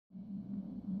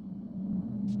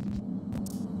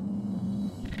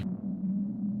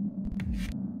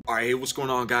Alright, hey, what's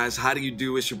going on, guys? How do you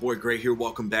do? It's your boy Gray here.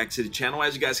 Welcome back to the channel.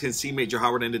 As you guys can see, Major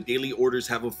Howard and the daily orders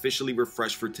have officially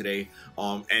refreshed for today.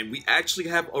 And we actually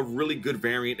have a really good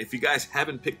variant. If you guys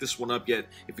haven't picked this one up yet,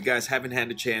 if you guys haven't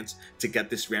had a chance to get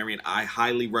this variant, I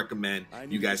highly recommend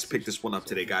you guys pick this one up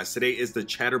today, guys. Today is the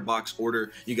Chatterbox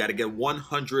order. You got to get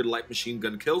 100 light machine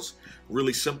gun kills.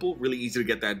 Really simple, really easy to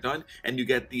get that done. And you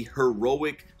get the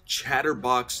heroic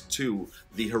Chatterbox II,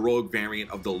 the heroic variant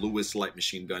of the Lewis light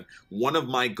machine gun. One of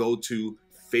my go-to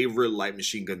favorite light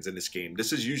machine guns in this game.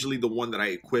 This is usually the one that I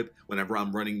equip whenever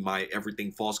I'm running my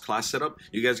Everything Falls class setup.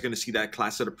 You guys are going to see that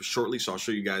class setup shortly, so I'll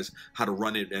show you guys how to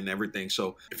run it and everything.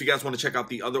 So if you guys want to check out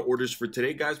the other orders for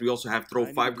today, guys, we also have throw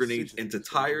 5 grenades into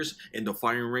tires in the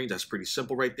firing range. That's pretty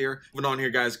simple right there. Moving on here,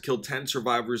 guys, kill 10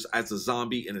 survivors as a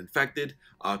zombie and infected.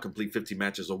 Complete 50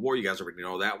 matches of war. You guys already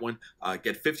know that one.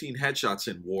 Get 15 headshots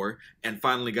in war. And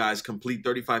finally, guys, complete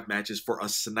 35 matches for a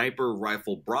sniper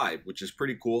rifle bribe, which is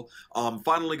pretty cool.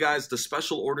 Finally, guys, the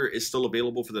special order is still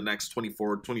available for the next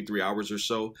 23 hours or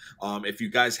so. If you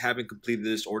guys haven't completed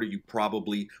this order, you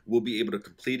probably will be able to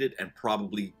complete it and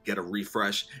probably get a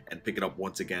refresh and pick it up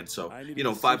once again. So, you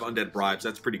know, 5 undead bribes,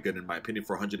 that's pretty good in my opinion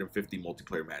for 150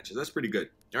 multiplayer matches. That's pretty good.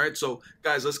 All right, so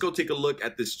guys, let's go take a look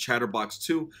at this Chatterbox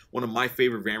II, one of my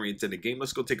favorite variants in the game.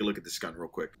 Let's go take a look at this gun real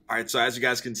quick. All right, so as you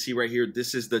guys can see right here,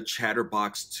 this is the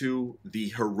Chatterbox II, the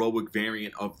heroic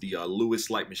variant of the Lewis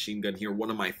light machine gun here. One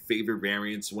of my favorite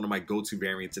variants, one of my go-to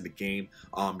variants in the game.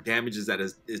 Damage is at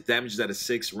a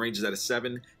 6, range is at a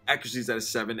 7, accuracy is at a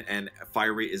 7, and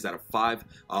fire rate is at a 5.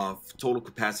 Total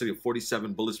capacity of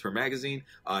 47 bullets per magazine,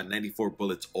 94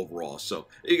 bullets overall. So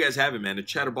there you guys have it, man, the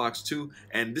Chatterbox II,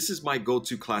 and this is my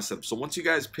go-to class setup. So once you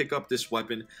guys pick up this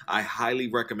weapon, I highly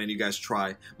recommend you guys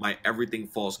try my Everything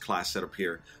Falls class setup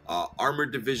here.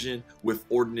 Armored division with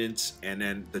ordnance, and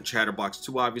then the Chatterbox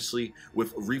II obviously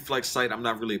with reflex sight. I'm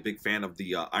not really a big fan of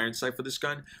the iron sight for this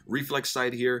gun. Reflex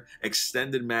sight here,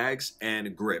 extended mags,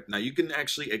 and grip. Now you can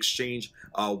actually exchange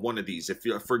one of these. If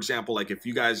you, for example, like if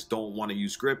you guys don't want to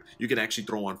use grip, you can actually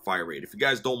throw on fire rate. If you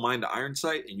guys don't mind the iron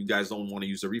sight and you guys don't want to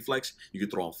use the reflex, you can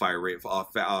throw on fire rate,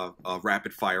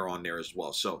 rapid fire on there as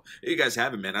well. So there you guys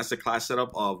have it, man. That's the class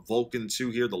setup of Vulcan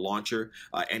 2 here, the launcher,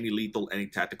 any lethal, any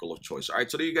tactical of choice. All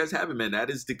right, so there you guys have it, man. That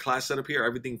is the class setup here.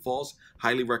 Everything Falls.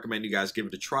 Highly recommend you guys give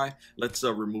it a try. Let's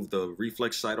remove the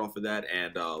reflex sight off of that,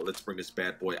 and let's bring this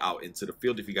bad boy out into the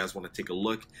field if you guys want to take a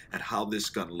look at how this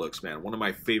gun looks, man. One of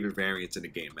my favorite variants in the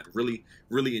game, man.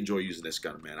 Really enjoy using this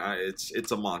gun, man.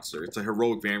 It's a monster. It's a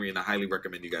heroic variant. I highly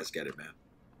recommend you guys get it, man.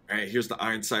 All right, here's the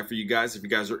iron sight for you guys. If you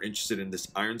guys are interested in this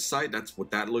iron sight, that's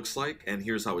what that looks like, and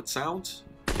here's how it sounds.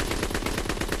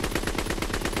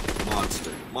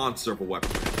 Monster of a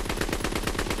weapon, man.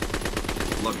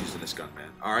 Love using this gun, man.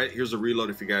 All right, here's a reload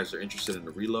if you guys are interested in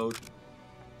the reload.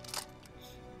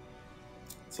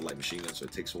 It's a light machine gun, so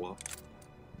it takes a while.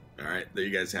 All right, there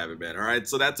you guys have it, man. All right,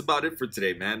 so that's about it for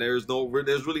today, man. There's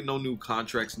really no new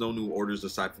contracts, no new orders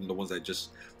aside from the ones I just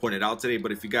pointed out today.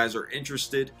 But if you guys are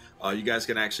interested, you guys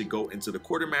can actually go into the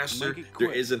Quartermaster.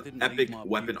 There is an epic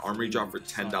weapon armory drop for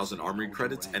 10,000 armory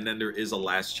credits, and then there is a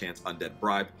last chance undead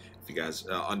bribe. If you guys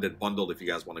undead bundle, if you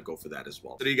guys want to go for that as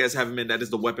well. So there you guys have them, man. That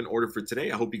is the weapon order for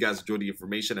today. I hope you guys enjoyed the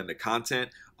information and the content.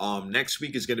 Next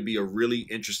week is going to be a really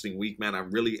interesting week, man.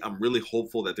 I'm really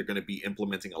hopeful that they're going to be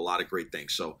implementing a lot of great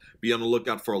things. So be on the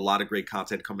lookout for a lot of great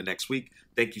content coming next week.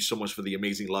 Thank you so much for the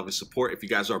amazing love and support. If you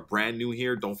guys are brand new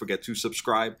here, don't forget to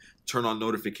subscribe, turn on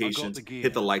notifications,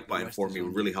 hit the like button for me. It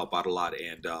would really help out a lot,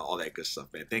 and all that good stuff,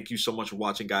 man. Thank you so much for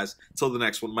watching, guys. Till the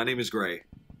next one, my name is Gray.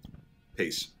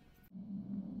 Peace.